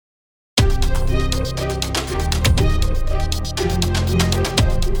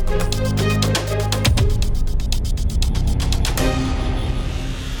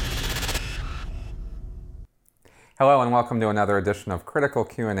Hello and welcome to another edition of Critical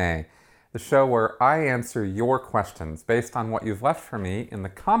Q&A, the show where I answer your questions based on what you've left for me in the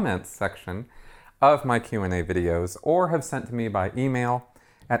comments section of my Q&A videos or have sent to me by email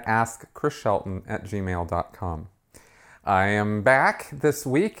at askchrisshelton@gmail.com. I am back this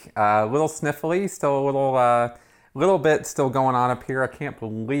week, a little sniffly, still a little bit still going on up here. I can't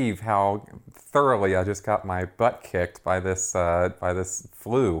believe how thoroughly I just got my butt kicked by this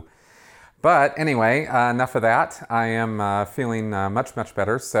flu. But anyway, enough of that. I am feeling much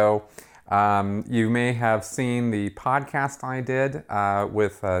better. So you may have seen the podcast I did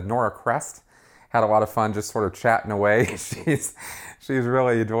with Nora Crest. Had a lot of fun just sort of chatting away. She's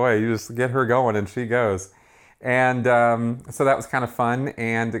really, boy, you just get her going and she goes. And so that was kind of fun,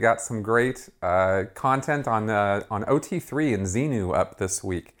 and got some great content on OT3 and Xenu up this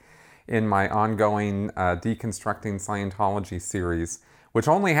week in my ongoing Deconstructing Scientology series, which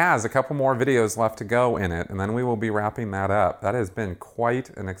only has a couple more videos left to go in it, and then we will be wrapping that up. That has been quite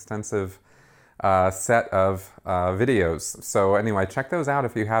an extensive set of videos. So anyway, check those out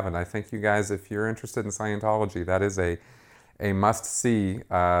if you haven't. I think you guys, if you're interested in Scientology, that is a must-see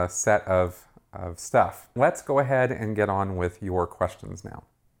set of stuff. Let's go ahead and get on with your questions now.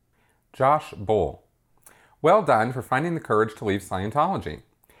 Josh Bull. Well done for finding the courage to leave Scientology.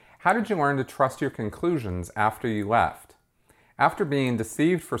 How did you learn to trust your conclusions after you left? After being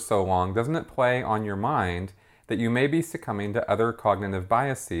deceived for so long, doesn't it play on your mind that you may be succumbing to other cognitive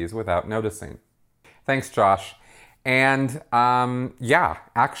biases without noticing? Thanks, Josh. And yeah,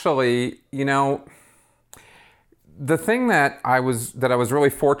 actually, the thing that I was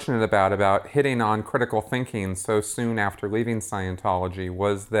really fortunate about hitting on critical thinking so soon after leaving Scientology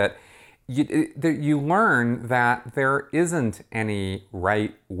was that you learn that there isn't any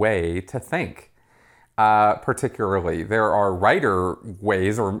right way to think. Particularly, there are righter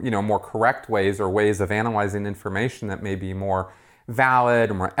ways, or more correct ways, or ways of analyzing information that may be more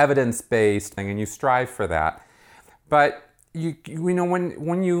valid or more evidence-based, and you strive for that. But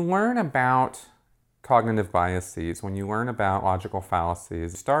when you learn about cognitive biases, when you learn about logical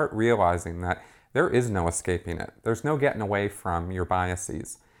fallacies, you start realizing that there is no escaping it. There's no getting away from your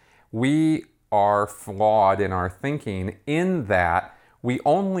biases. We are flawed in our thinking in that we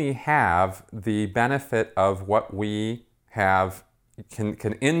only have the benefit of what we can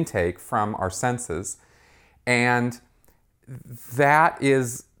intake from our senses, and that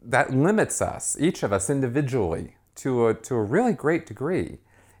limits us, each of us individually, to a really great degree.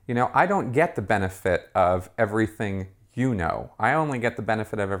 I don't get the benefit of everything you know. I only get the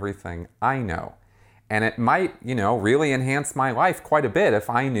benefit of everything I know. And it might, really enhance my life quite a bit if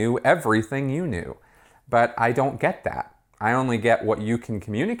I knew everything you knew. But I don't get that. I only get what you can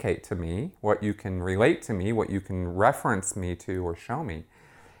communicate to me, what you can relate to me, what you can reference me to or show me.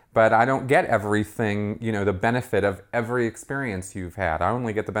 But I don't get everything, the benefit of every experience you've had. I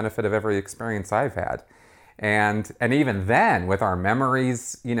only get the benefit of every experience I've had. And even then, with our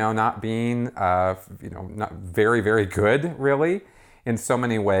memories, not being, not very, very good, really, in so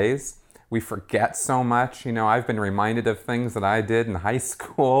many ways, we forget so much. I've been reminded of things that I did in high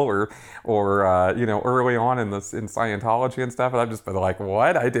school or early on in Scientology and stuff, and I've just been like,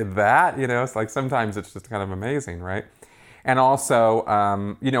 what? I did that? It's like sometimes it's just kind of amazing, right? And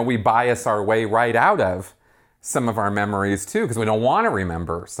also, we bias our way right out of some of our memories too, because we don't want to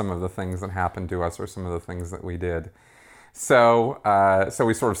remember some of the things that happened to us or some of the things that we did. So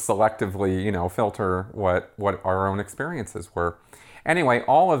we sort of selectively, filter what our own experiences were. Anyway,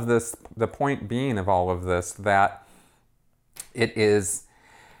 all of this, the point being of all of this, that it is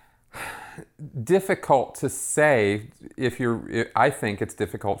difficult to say I think it's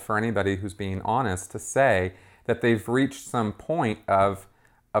difficult for anybody who's being honest to say that they've reached some point of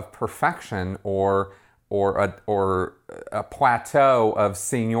perfection or a plateau of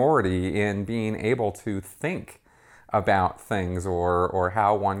seniority in being able to think about things or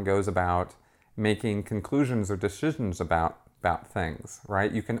how one goes about making conclusions or decisions about things,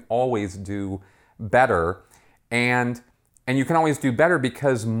 right? You can always do better, and you can always do better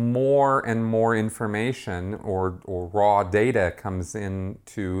because more and more information or raw data comes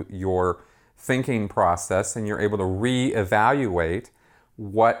into your thinking process, and you're able to reevaluate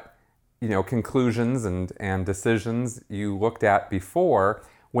what conclusions and decisions you looked at before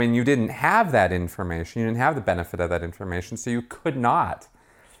when you didn't have that information, you didn't have the benefit of that information, so you could not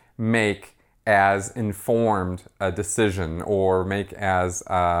make as informed a decision or make as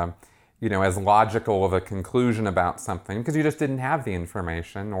as logical of a conclusion about something because you just didn't have the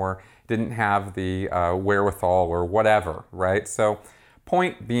information or didn't have the wherewithal or whatever, right? So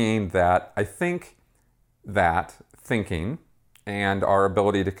point being that I think that thinking and our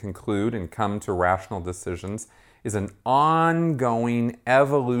ability to conclude and come to rational decisions is an ongoing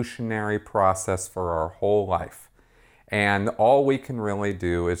evolutionary process for our whole life. And all we can really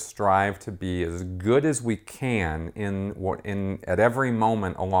do is strive to be as good as we can at every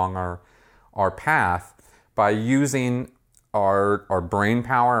moment along our path by using our brain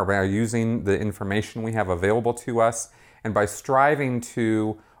power, by using the information we have available to us, and by striving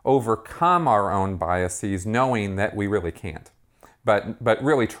to overcome our own biases, knowing that we really can't, but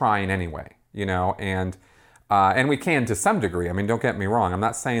really trying anyway, and we can to some degree. I mean, don't get me wrong. I'm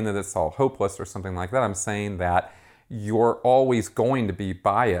not saying that it's all hopeless or something like that. I'm saying that you're always going to be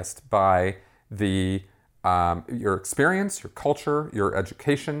biased by your experience, your culture, your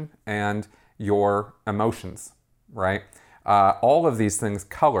education, and your emotions, right? All of these things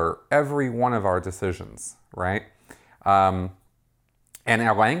color every one of our decisions, right? And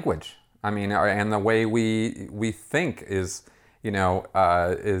our language, and the way we think is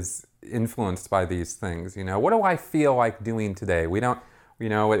influenced by these things. What do I feel like doing today? We don't,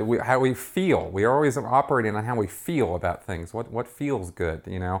 how we feel. We are always operating on how we feel about things. What feels good?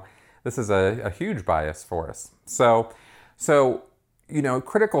 This is a huge bias for us. So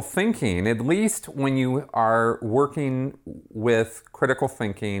critical thinking, at least when you are working with critical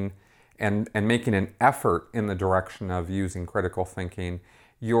thinking and making an effort in the direction of using critical thinking,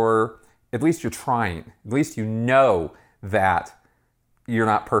 at least you're trying. At least you know that you're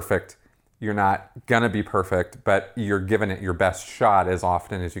not perfect. You're not going to be perfect, but you're giving it your best shot as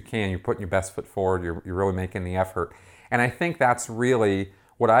often as you can. You're putting your best foot forward. You're really making the effort. And I think that's really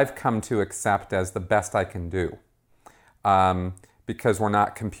what I've come to accept as the best I can do. Because we're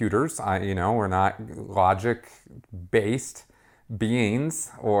not computers, we're not logic-based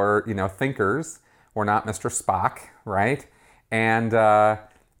beings or, thinkers. We're not Mr. Spock, right? And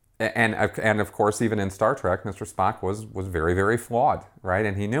of course, even in Star Trek, Mr. Spock was very, very flawed, right?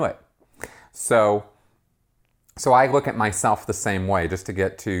 And he knew it. So I look at myself the same way, just to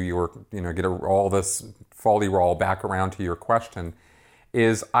get to all this faulty roll back around to your question,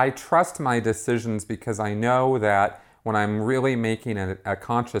 is I trust my decisions because I know that when I'm really making a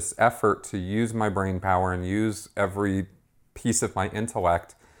conscious effort to use my brain power and use every piece of my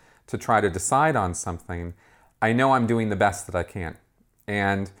intellect to try to decide on something, I know I'm doing the best that I can.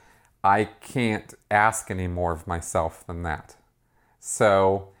 And I can't ask any more of myself than that.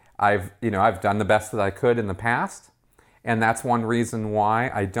 So I've done the best that I could in the past, and that's one reason why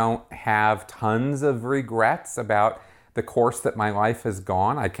I don't have tons of regrets about the course that my life has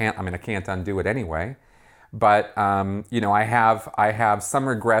gone. I can't undo it anyway, but I have some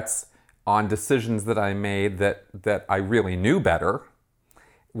regrets on decisions that I made that I really knew better,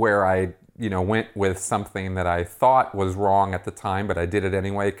 where I went with something that I thought was wrong at the time, but I did it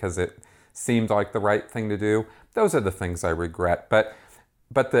anyway because it seemed like the right thing to do. Those are the things I regret, but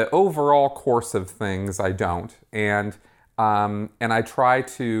the overall course of things I don't, and I try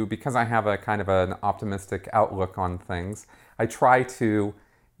to, because I have a kind of an optimistic outlook on things, I try to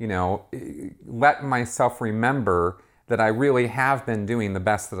let myself remember that I really have been doing the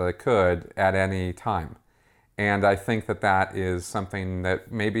best that I could at any time. And I think that is something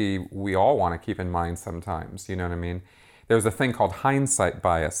that maybe we all want to keep in mind sometimes, you know what I mean? There's a thing called hindsight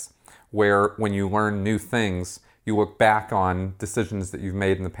bias, where when you learn new things, you look back on decisions that you've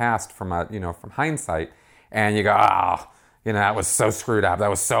made in the past from hindsight, and you go, that was so screwed up, that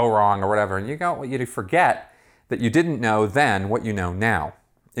was so wrong, or whatever. And you forget that you didn't know then what you know now,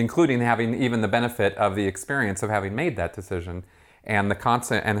 including having even the benefit of the experience of having made that decision and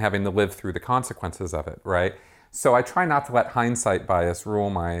having to live through the consequences of it, right? So I try not to let hindsight bias rule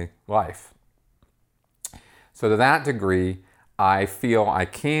my life. So to that degree, I feel I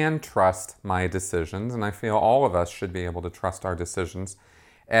can trust my decisions, and I feel all of us should be able to trust our decisions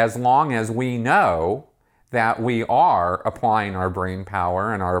as long as we know that we are applying our brain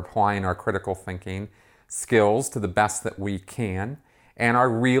power and are applying our critical thinking skills to the best that we can, and are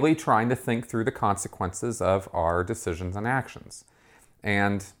really trying to think through the consequences of our decisions and actions.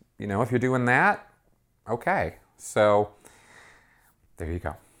 And, if you're doing that, okay. So, there you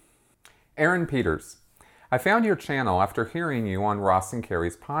go. Aaron Peters. I found your channel after hearing you on Ross and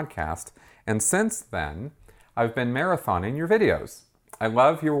Carrie's podcast, and since then, I've been marathoning your videos. I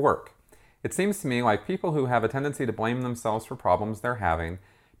love your work. It seems to me like people who have a tendency to blame themselves for problems they're having,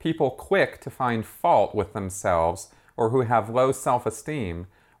 people quick to find fault with themselves, or who have low self-esteem,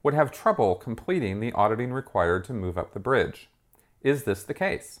 would have trouble completing the auditing required to move up the bridge. Is this the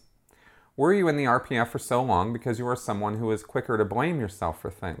case? Were you in the RPF for so long because you are someone who is quicker to blame yourself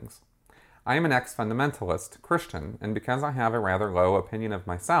for things? I am an ex-fundamentalist Christian, and because I have a rather low opinion of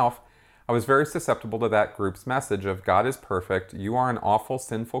myself, I was very susceptible to that group's message of God is perfect, you are an awful,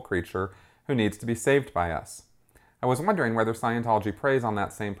 sinful creature who needs to be saved by us. I was wondering whether Scientology preys on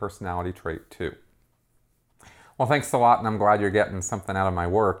that same personality trait too. Well, thanks a lot, and I'm glad you're getting something out of my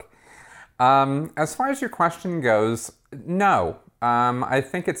work. As far as your question goes, no. I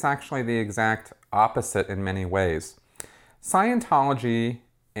think it's actually the exact opposite in many ways. Scientology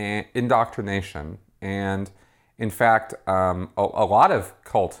and indoctrination, and in fact, a lot of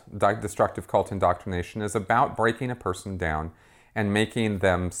destructive cult indoctrination is about breaking a person down and making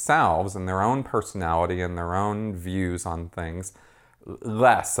themselves and their own personality and their own views on things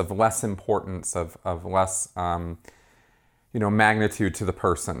less importance, of less magnitude to the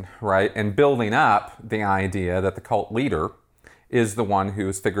person, right? And building up the idea that the cult leader is the one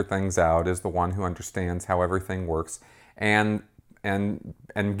who's figured things out, is the one who understands how everything works, and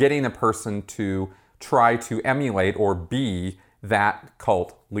getting a person to try to emulate or be that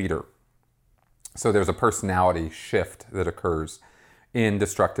cult leader. So there's a personality shift that occurs in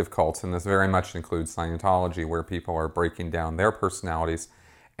destructive cults, and this very much includes Scientology, where people are breaking down their personalities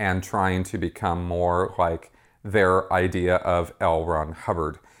and trying to become more like their idea of L. Ron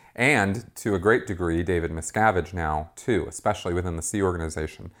Hubbard. And to a great degree, David Miscavige now, too, especially within the Sea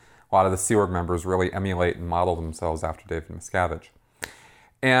Organization. A lot of the Sea Org members really emulate and model themselves after David Miscavige.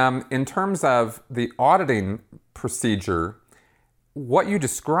 In terms of the auditing procedure, what you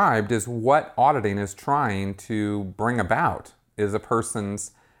described is what auditing is trying to bring about, is a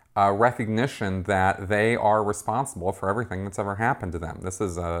person's recognition that they are responsible for everything that's ever happened to them. This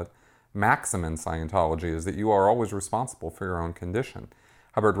is a maxim in Scientology, is that you are always responsible for your own condition.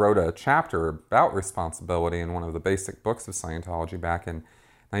 Hubbard wrote a chapter about responsibility in one of the basic books of Scientology back in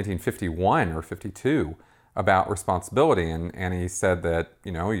 1951 or 52 about responsibility, and he said that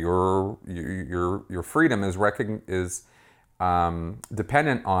your freedom is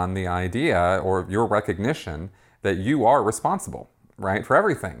dependent on the idea or your recognition that you are responsible, right, for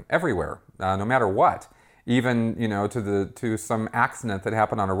everything, everywhere, no matter what. Even to some accident that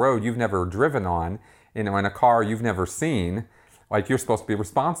happened on a road you've never driven on, in a car you've never seen. Like, you're supposed to be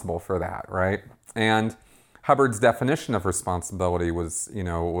responsible for that, right? And Hubbard's definition of responsibility was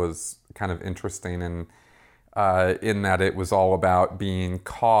kind of interesting, and in that it was all about being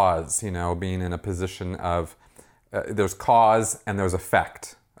cause, being in a position of there's cause and there's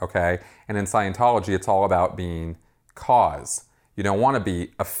effect, okay? And in Scientology, it's all about being cause. You don't want to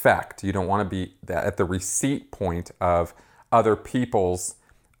be effect. You don't want to be at the receipt point of other people's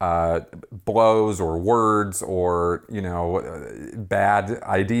blows or words or bad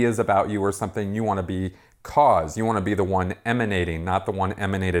ideas about you or something. You want to be cause. You want to be the one emanating, not the one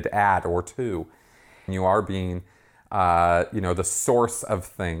emanated at or to. You are being the source of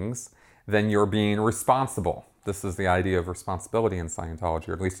things, then you're being responsible. This is the idea of responsibility in Scientology,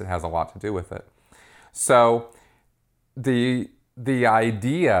 or at least it has a lot to do with it. So the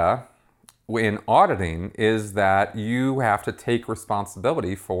idea in auditing is that you have to take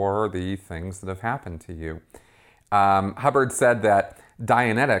responsibility for the things that have happened to you. Hubbard said that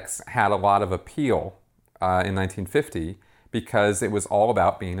Dianetics had a lot of appeal in 1950 because it was all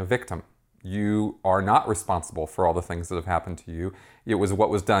about being a victim. You are not responsible for all the things that have happened to you. It was what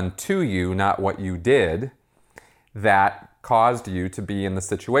was done to you, not what you did, that caused you to be in the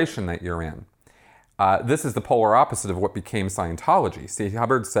situation that you're in. This is the polar opposite of what became Scientology. See,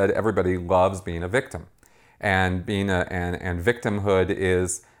 Hubbard said everybody loves being a victim, and and victimhood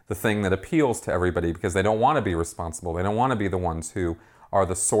is the thing that appeals to everybody because they don't want to be responsible. They don't want to be the ones who are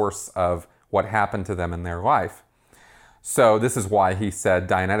the source of what happened to them in their life. So this is why he said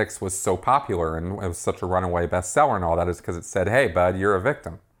Dianetics was so popular and it was such a runaway bestseller and all that, is because it said, hey, bud, you're a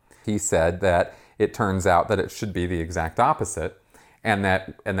victim. He said that it turns out that it should be the exact opposite, and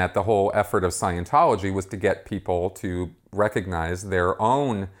that the whole effort of Scientology was to get people to recognize their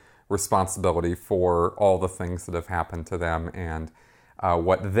own responsibility for all the things that have happened to them, and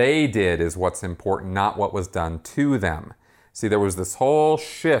what they did is what's important, not what was done to them. See, there was this whole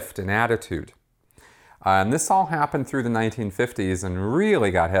shift in attitude. And this all happened through the 1950s and really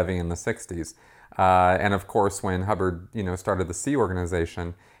got heavy in the 60s. And of course, when Hubbard, started the Sea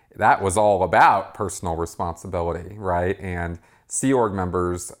Organization, that was all about personal responsibility, right? And Sea Org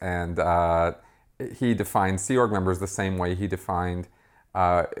members, and he defined Sea Org members the same way he defined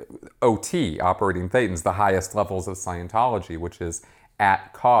OT, Operating Thetans, the highest levels of Scientology, which is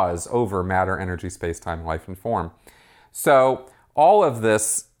at cause over matter, energy, space, time, life, and form. So all of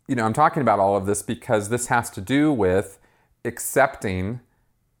this, I'm talking about all of this because this has to do with accepting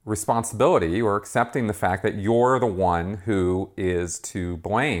responsibility, or accepting the fact that you're the one who is to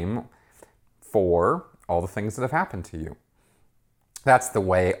blame for all the things that have happened to you. That's the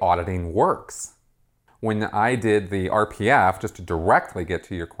way auditing works. When I did the RPF, just to directly get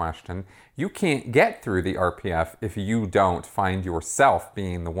to your question, you can't get through the RPF if you don't find yourself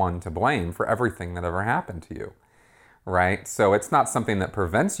being the one to blame for everything that ever happened to you, right? So it's not something that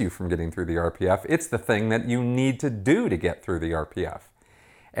prevents you from getting through the RPF. It's the thing that you need to do to get through the RPF.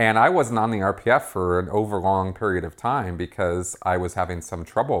 And I wasn't on the RPF for an overlong period of time because I was having some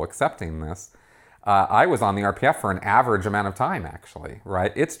trouble accepting this. I was on the RPF for an average amount of time, actually,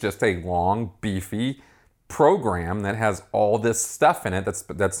 right? It's just a long, beefy program that has all this stuff in it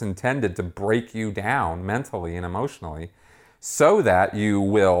that's intended to break you down mentally and emotionally so that you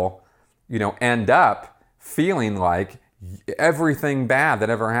will, end up feeling like everything bad that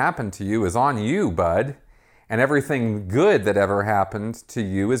ever happened to you is on you, bud. And everything good that ever happened to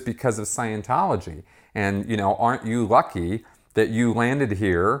you is because of Scientology. And, aren't you lucky that you landed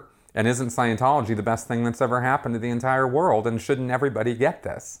here? And isn't Scientology the best thing that's ever happened to the entire world? And shouldn't everybody get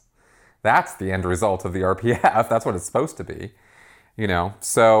this? That's the end result of the RPF. That's what it's supposed to be,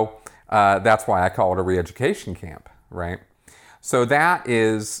 So that's why I call it a re-education camp, right? So that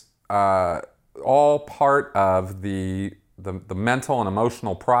is all part of the mental and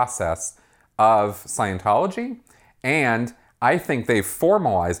emotional process of Scientology, and I think they've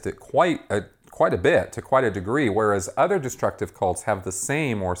formalized it quite a bit, to quite a degree, whereas other destructive cults have the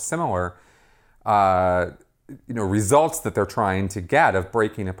same or similar results that they're trying to get of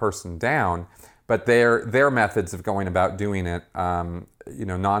breaking a person down, but their methods of going about doing it,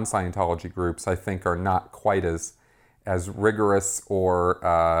 non-Scientology groups, I think, are not quite as rigorous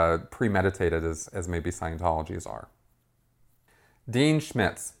or premeditated as maybe Scientology's are. Dean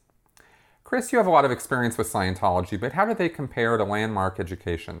Schmitz. Chris, you have a lot of experience with Scientology, but how do they compare to Landmark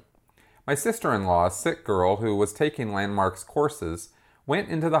Education? My sister-in-law, a sick girl who was taking Landmark's courses, went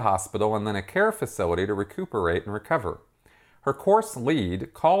into the hospital and then a care facility to recuperate and recover. Her course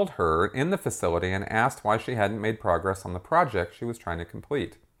lead called her in the facility and asked why she hadn't made progress on the project she was trying to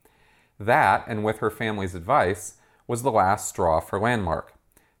complete. That, and with her family's advice, was the last straw for Landmark.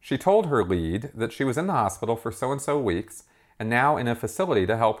 She told her lead that she was in the hospital for so-and-so weeks and now in a facility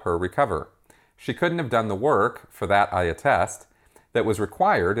to help her recover. She couldn't have done the work, for that I attest, that was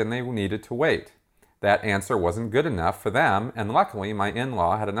required, and they needed to wait. That answer wasn't good enough for them, and luckily my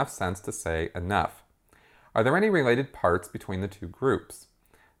in-law had enough sense to say enough. Are there any related parts between the two groups?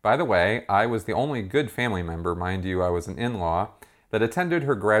 By the way, I was the only good family member, mind you, I was an in-law, that attended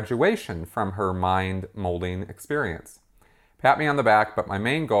her graduation from her mind-molding experience. Pat me on the back, but my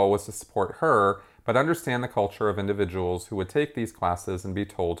main goal was to support her, but understand the culture of individuals who would take these classes and be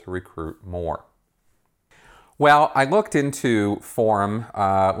told to recruit more. Well, I looked into Forum,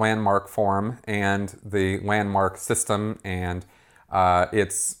 Landmark Forum, and the Landmark system, and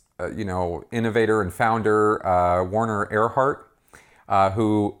its innovator and founder, Werner Erhard,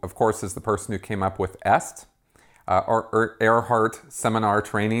 who, of course, is the person who came up with EST, or Erhard Seminar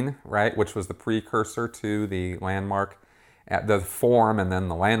Training, right, which was the precursor to the Landmark, the Forum, and then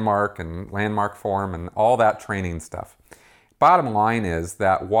the Landmark and Landmark Forum, and all that training stuff. Bottom line is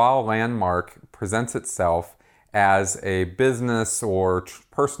that while Landmark presents itself as a business or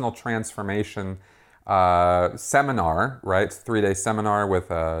personal transformation seminar, right? It's a 3-day seminar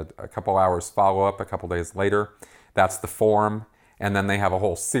with a couple hours follow-up a couple days later. That's the Forum. And then they have a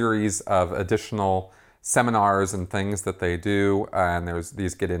whole series of additional seminars and things that they do. And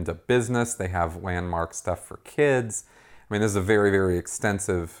these get into business. They have Landmark stuff for kids. I mean, this is a very, very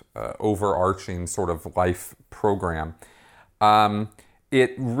extensive, overarching sort of life program.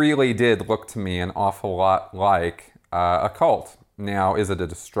 It really did look to me an awful lot like a cult. Now, is it a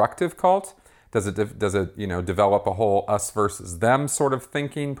destructive cult? Does it develop a whole us versus them sort of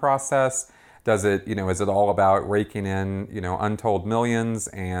thinking process? Does it, is it all about raking in, untold millions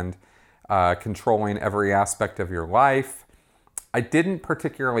and controlling every aspect of your life? I didn't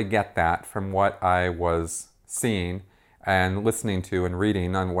particularly get that from what I was seeing and listening to and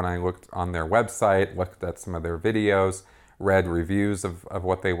reading on when I looked on their website, looked at some of their videos, read reviews of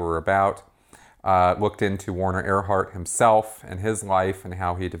what they were about, looked into Werner Erhard himself and his life and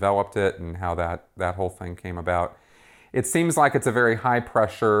how he developed it and how that whole thing came about. It seems like it's a very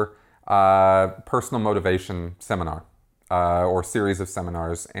high-pressure personal motivation seminar or series of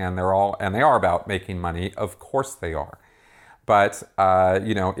seminars, and they are about making money. Of course they are. But,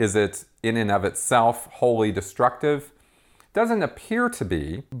 is it in and of itself wholly destructive? Doesn't appear to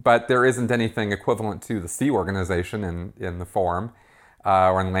be, but there isn't anything equivalent to the Sea Organization in the Forum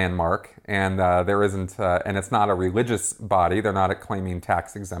or in Landmark, and there isn't, and it's not a religious body. They're not claiming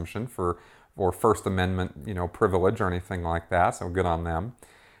tax exemption for First Amendment, privilege or anything like that. So good on them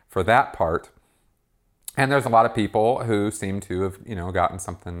for that part. And there's a lot of people who seem to have, gotten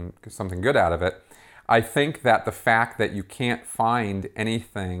something good out of it. I think that the fact that you can't find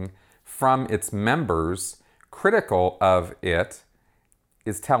anything from its members critical of it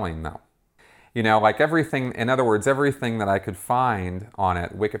is telling, though. You know, like everything, in other words, everything that I could find on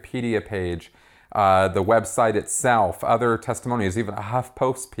it, Wikipedia page, the website itself, other testimonials, even a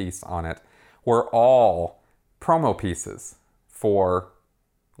HuffPost piece on it, were all promo pieces for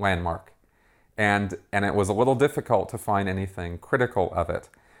Landmark. And it was a little difficult to find anything critical of it.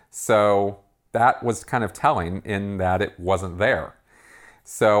 So that was kind of telling in that it wasn't there.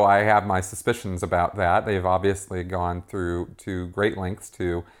 So I have my suspicions about that. They've obviously gone through to great lengths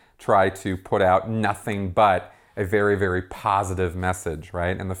to try to put out nothing but a very, very positive message,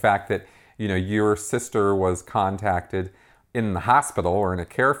 right? And the fact that, you know, your sister was contacted in the hospital or in a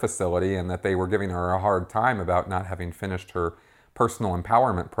care facility and that they were giving her a hard time about not having finished her personal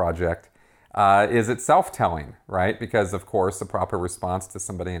empowerment project is itself telling, right? Because, of course, the proper response to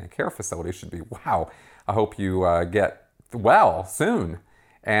somebody in a care facility should be, wow, I hope you get well soon.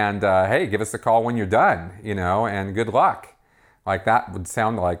 And, hey, give us a call when you're done, you know, and good luck. Like, that would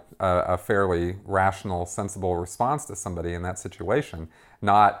sound like a fairly rational, sensible response to somebody in that situation.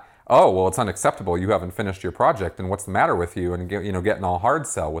 Not, oh, well, it's unacceptable. You haven't finished your project, and what's the matter with you? And, you know, getting all hard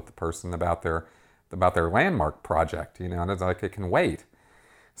sell with the person about their Landmark project, you know, and it's like, it can wait.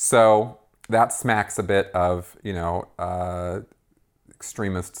 So that smacks a bit of, you know,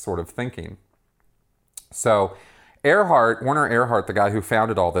 extremist sort of thinking. So Werner Erhard, the guy who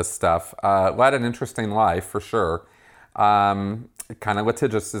founded all this stuff, led an interesting life for sure. Kind of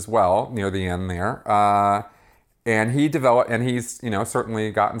litigious as well near the end there. And he's, you know,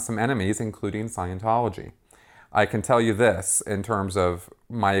 certainly gotten some enemies, including Scientology. I can tell you this in terms of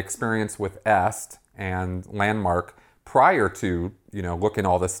my experience with EST and Landmark prior to, you know, looking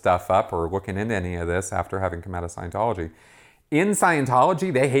all this stuff up or looking into any of this after having come out of Scientology. In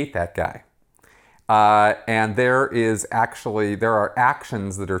Scientology, they hate that guy. And there are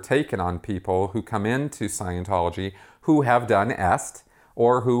actions that are taken on people who come into Scientology who have done EST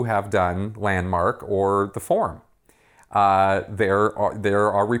or who have done Landmark or the Forum. There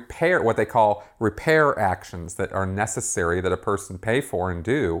are what they call repair actions that are necessary that a person pay for and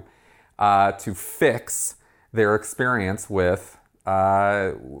do to fix their experience with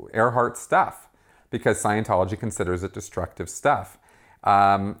Erhard stuff, because Scientology considers it destructive stuff.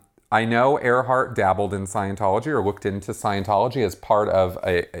 I know Erhard dabbled in Scientology or looked into Scientology as part of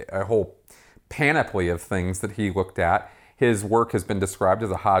a whole panoply of things that he looked at. His work has been described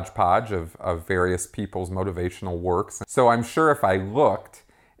as a hodgepodge of various people's motivational works. So I'm sure if I looked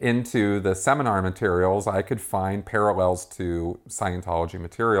into the seminar materials, I could find parallels to Scientology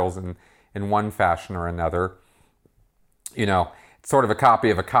materials in one fashion or another. You know, it's sort of a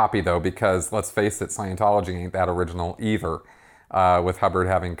copy though, because let's face it, Scientology ain't that original either. With Hubbard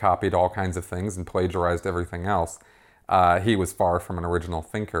having copied all kinds of things and plagiarized everything else. He was far from an original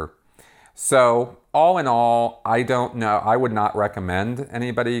thinker. So, all in all, I don't know. I would not recommend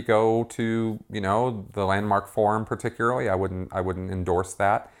anybody go to, you know, the Landmark Forum particularly. I wouldn't endorse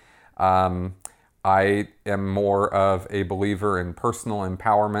that. I am more of a believer in personal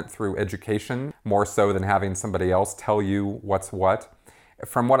empowerment through education, more so than having somebody else tell you what's what.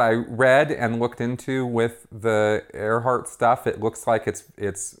 From what I read and looked into with the Erhard stuff, it looks like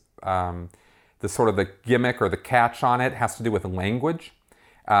it's the sort of the gimmick or the catch on it has to do with language.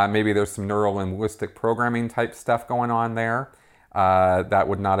 Maybe there's some neuro-linguistic programming type stuff going on there. That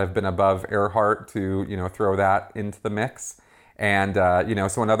would not have been above Erhard to, you know, throw that into the mix. And, you know,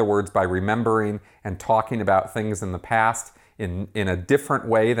 so in other words, by remembering and talking about things in the past in a different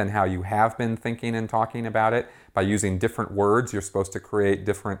way than how you have been thinking and talking about it, by using different words, you're supposed to create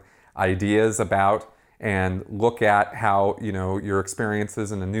different ideas about and look at how, you know, your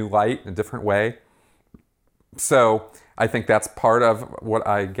experiences in a new light, in a different way. So I think that's part of what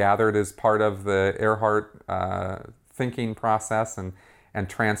I gathered as part of the Erhard thinking process and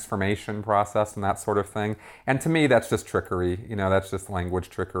transformation process and that sort of thing. And to me, that's just trickery. You know, that's just language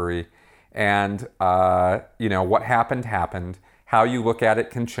trickery. And, you know, what happened. How you look at it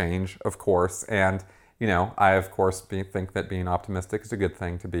can change, of course. And, you know, I, of course, think that being optimistic is a good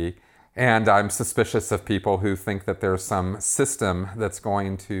thing to be. And I'm suspicious of people who think that there's some system that's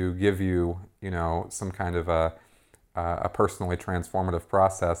going to give you, you know, some kind of a personally transformative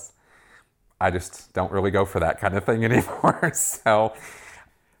process. I just don't really go for that kind of thing anymore. So,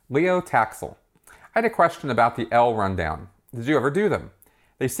 Leo Taxel. I had a question about the L rundown. Did you ever do them?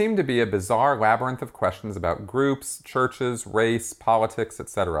 They seem to be a bizarre labyrinth of questions about groups, churches, race, politics,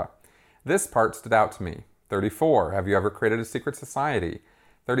 etc. This part stood out to me. 34. Have you ever created a secret society?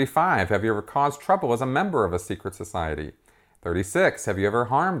 35. Have you ever caused trouble as a member of a secret society? 36. Have you ever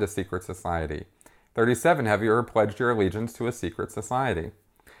harmed a secret society? 37. Have you ever pledged your allegiance to a secret society?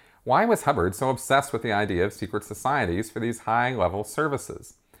 Why was Hubbard so obsessed with the idea of secret societies for these high-level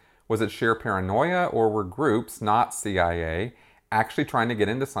services? Was it sheer paranoia, or were groups, not CIA, actually trying to get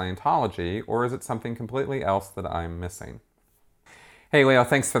into Scientology, or is it something completely else that I'm missing? Hey Leo,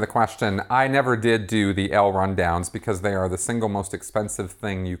 thanks for the question. I never did do the L rundowns because they are the single most expensive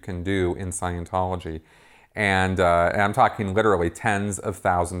thing you can do in Scientology. And I'm talking literally tens of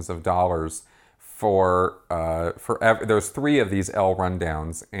thousands of dollars there's 3 of these L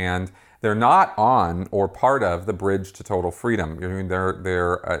rundowns, and they're not on or part of the Bridge to Total Freedom. I mean,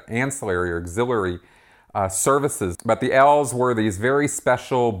 they're ancillary or auxiliary services. But the L's were these very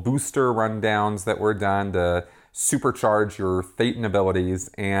special booster rundowns that were done to supercharge your Thetan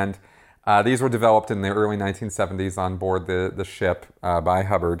abilities, and these were developed in the early 1970s on board the ship by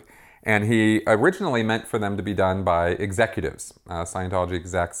Hubbard. And he originally meant for them to be done by executives. Scientology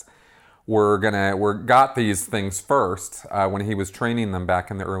execs got these things first when he was training them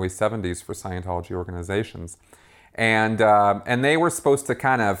back in the early 70s for Scientology organizations. And they were supposed to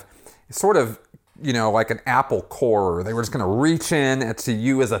kind of, sort of, like an apple core. They were just going to reach in to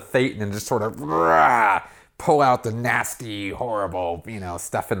you as a Thetan and just sort of pull out the nasty, horrible,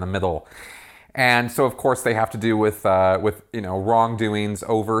 stuff in the middle. And so, of course, they have to do with wrongdoings,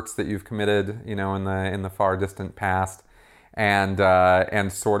 overts that you've committed, in the far distant past,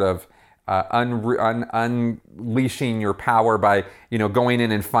 and sort of unleashing your power by going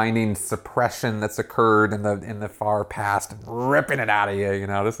in and finding suppression that's occurred in the far past and ripping it out of you.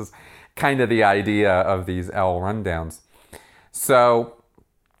 This is kind of the idea of these L rundowns. So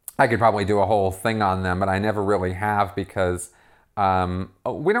I could probably do a whole thing on them, but I never really have because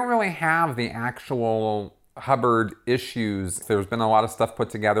we don't really have the actual Hubbard issues. There's been a lot of stuff put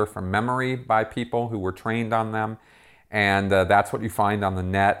together from memory by people who were trained on them. And that's what you find on the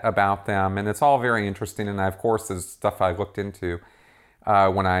net about them. And it's all very interesting. And of course, there's stuff I looked into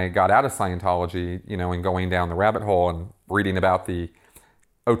when I got out of Scientology, and going down the rabbit hole and reading about the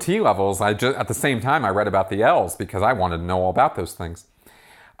OT levels. At the same time, I read about the L's because I wanted to know all about those things.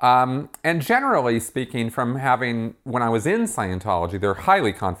 And generally speaking, when I was in Scientology, they're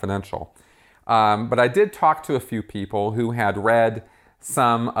highly confidential. But I did talk to a few people who had read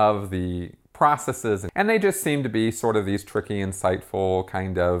some of the processes, and they just seem to be sort of these tricky, insightful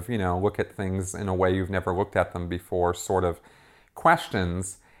kind of, look at things in a way you've never looked at them before sort of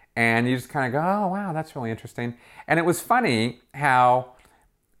questions. And you just kind of go, oh, wow, that's really interesting. And it was funny how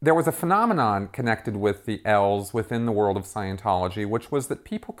there was a phenomenon connected with the L's within the world of Scientology, which was that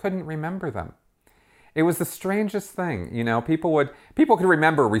people couldn't remember them. It was the strangest thing. People could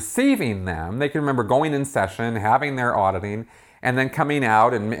remember receiving them. They could remember going in session, having their auditing, and then coming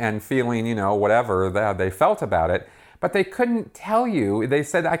out and feeling, whatever they felt about it. But they couldn't tell you. They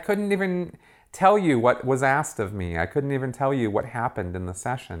said, I couldn't even tell you what was asked of me. I couldn't even tell you what happened in the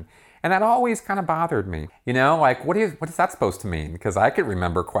session. And that always kind of bothered me. What is that supposed to mean? Because I could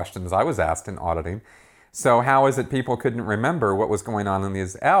remember questions I was asked in auditing. So how is it people couldn't remember what was going on in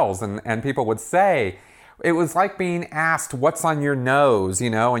these L's? And people would say, it was like being asked, what's on your nose?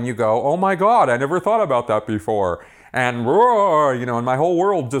 And you go, oh my God, I never thought about that before. And roar, and my whole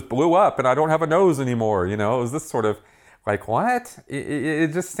world just blew up and I don't have a nose anymore. It was this sort of like, what? It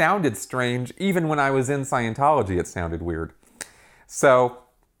just sounded strange. Even when I was in Scientology, it sounded weird. So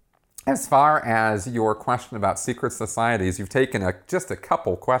as far as your question about secret societies, you've taken just a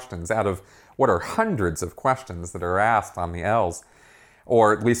couple questions out of what are hundreds of questions that are asked on the L's,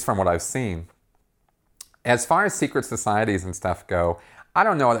 or at least from what I've seen. As far as secret societies and stuff go, I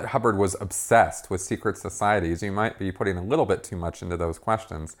don't know that Hubbard was obsessed with secret societies. You might be putting a little bit too much into those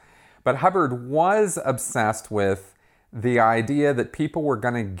questions. But Hubbard was obsessed with the idea that people were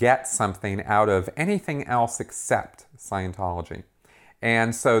going to get something out of anything else except Scientology.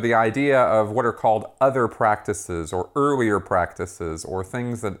 And so the idea of what are called other practices or earlier practices or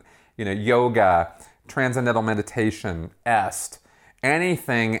things that, yoga, transcendental meditation, est,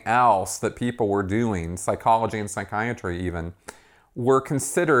 anything else that people were doing, psychology and psychiatry even, were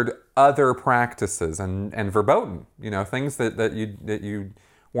considered other practices and verboten, things that you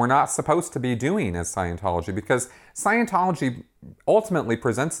were not supposed to be doing as Scientology, because Scientology ultimately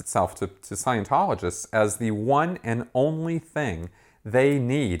presents itself to Scientologists as the one and only thing they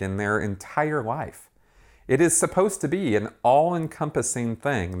need in their entire life. It is supposed to be an all-encompassing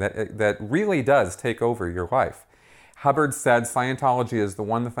thing that really does take over your life. Hubbard said Scientology is the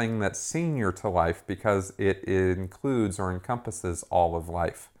one thing that's senior to life because it includes or encompasses all of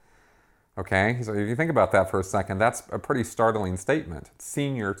life. Okay, so if you think about that for a second, that's a pretty startling statement. It's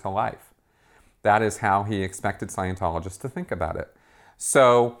senior to life. That is how he expected Scientologists to think about it.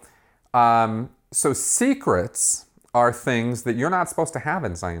 So So secrets are things that you're not supposed to have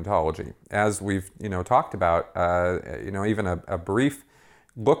in Scientology, as we've talked about. Even a brief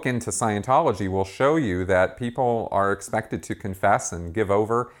look into Scientology will show you that people are expected to confess and give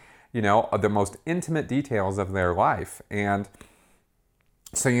over, the most intimate details of their life. And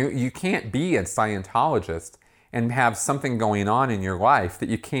so you can't be a Scientologist and have something going on in your life that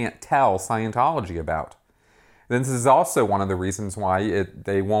you can't tell Scientology about. This is also one of the reasons why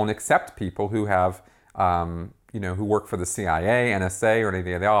they won't accept people who have, who work for the CIA, NSA, or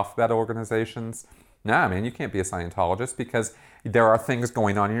any of the alphabet organizations. Nah, man, you can't be a Scientologist because there are things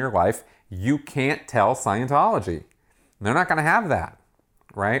going on in your life you can't tell Scientology. They're not going to have that,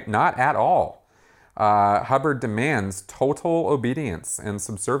 right? Not at all. Hubbard demands total obedience and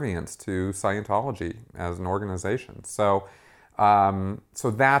subservience to Scientology as an organization. So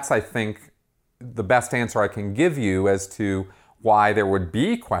that's, I think, the best answer I can give you as to why there would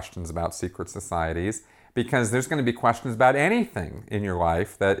be questions about secret societies, because there's going to be questions about anything in your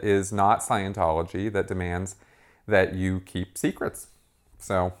life that is not Scientology that demands that you keep secrets.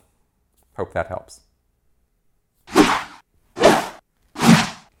 So, hope that helps.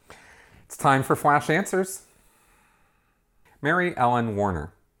 It's time for Flash Answers. Mary Ellen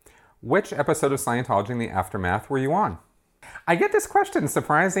Warner. Which episode of Scientology in the Aftermath were you on? I get this question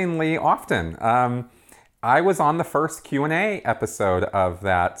surprisingly often. I was on the first Q&A episode of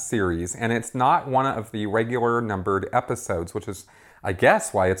that series, and it's not one of the regular numbered episodes, which is, I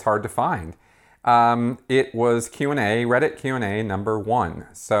guess, why it's hard to find. It was Q&A, Reddit Q&A number 1.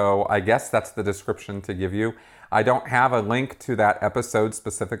 So I guess that's the description to give you. I don't have a link to that episode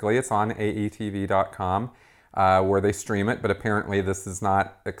specifically. It's on aetv.com. Where they stream it, but apparently this is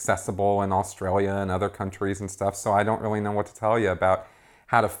not accessible in Australia and other countries and stuff, so I don't really know what to tell you about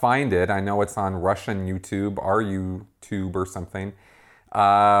how to find it. I know it's on Russian YouTube, RUTube or something.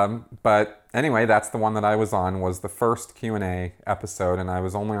 But anyway, that's the one that I was on, was the first Q&A episode, and I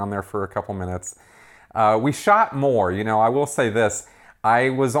was only on there for a couple minutes. We shot more, I will say this. I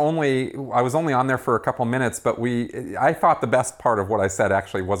was only on there for a couple minutes, but I thought the best part of what I said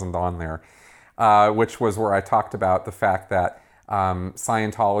actually wasn't on there. Which was where I talked about the fact that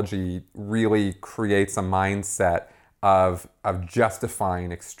Scientology really creates a mindset of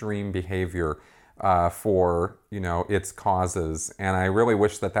justifying extreme behavior for its causes, and I really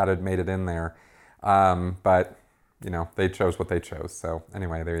wish that had made it in there, but they chose what they chose. So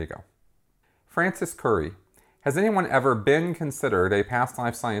anyway, there you go. Francis Curry. Has anyone ever been considered a past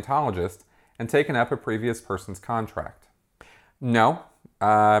life Scientologist and taken up a previous person's contract? No.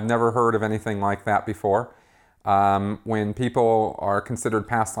 I've never heard of anything like that before. When people are considered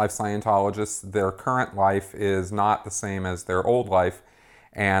past life Scientologists, their current life is not the same as their old life,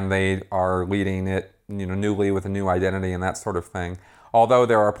 and they are leading it, newly with a new identity and that sort of thing. Although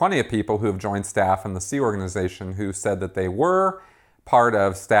there are plenty of people who have joined staff in the Sea Organization who said that they were part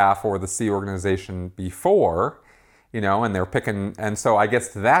of staff or the Sea Organization before, and they're picking, and so I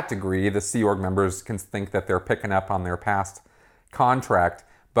guess to that degree, the Sea Org members can think that they're picking up on their past contract,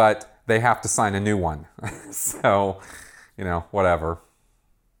 but they have to sign a new one. So, whatever.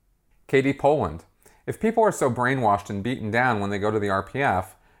 Katie Poland. If people are so brainwashed and beaten down when they go to the RPF,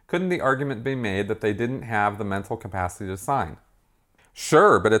 couldn't the argument be made that they didn't have the mental capacity to sign?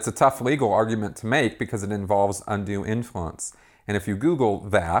 Sure, but it's a tough legal argument to make because it involves undue influence. And if you Google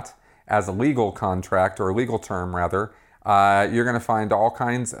that as a legal contract, or a legal term rather, you're going to find all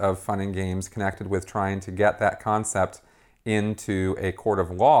kinds of fun and games connected with trying to get that concept into a court of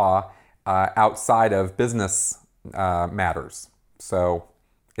law outside of business matters. So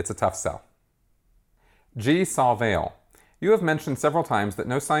it's a tough sell. G. Salvale. You have mentioned several times that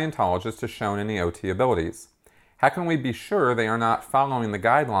no Scientologist has shown any OT abilities. How can we be sure they are not following the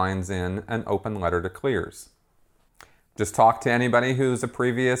guidelines in an open letter to clears? Just talk to anybody who's a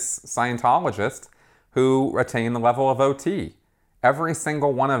previous Scientologist who attained the level of OT. Every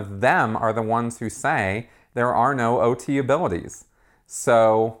single one of them are the ones who say there are no OT abilities.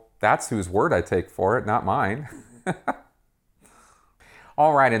 So that's whose word I take for it, not mine.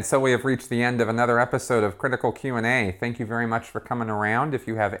 All right, and so we have reached the end of another episode of Critical Q&A. Thank you very much for coming around. If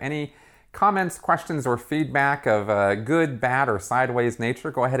you have any comments, questions, or feedback of a good, bad, or sideways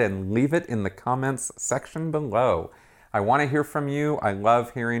nature, go ahead and leave it in the comments section below. I want to hear from you. I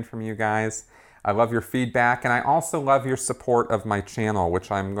love hearing from you guys. I love your feedback, and I also love your support of my channel,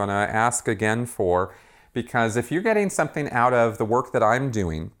 which I'm going to ask again for. Because if you're getting something out of the work that I'm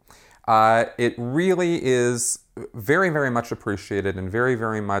doing, it really is very, very much appreciated and very,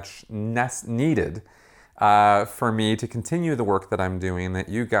 very much needed for me to continue the work that I'm doing, that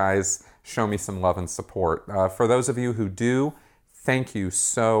you guys show me some love and support. For those of you who do, thank you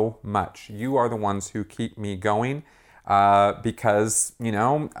so much. You are the ones who keep me going because,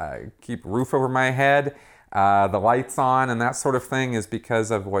 I keep roof over my head, the lights on, and that sort of thing is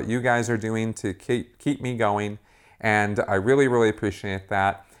because of what you guys are doing to keep me going. And I really, really appreciate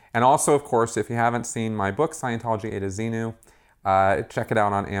that. And also, of course, if you haven't seen my book, Scientology A to Xenu, check it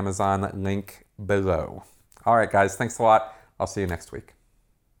out on Amazon, link below. All right, guys, thanks a lot. I'll see you next week.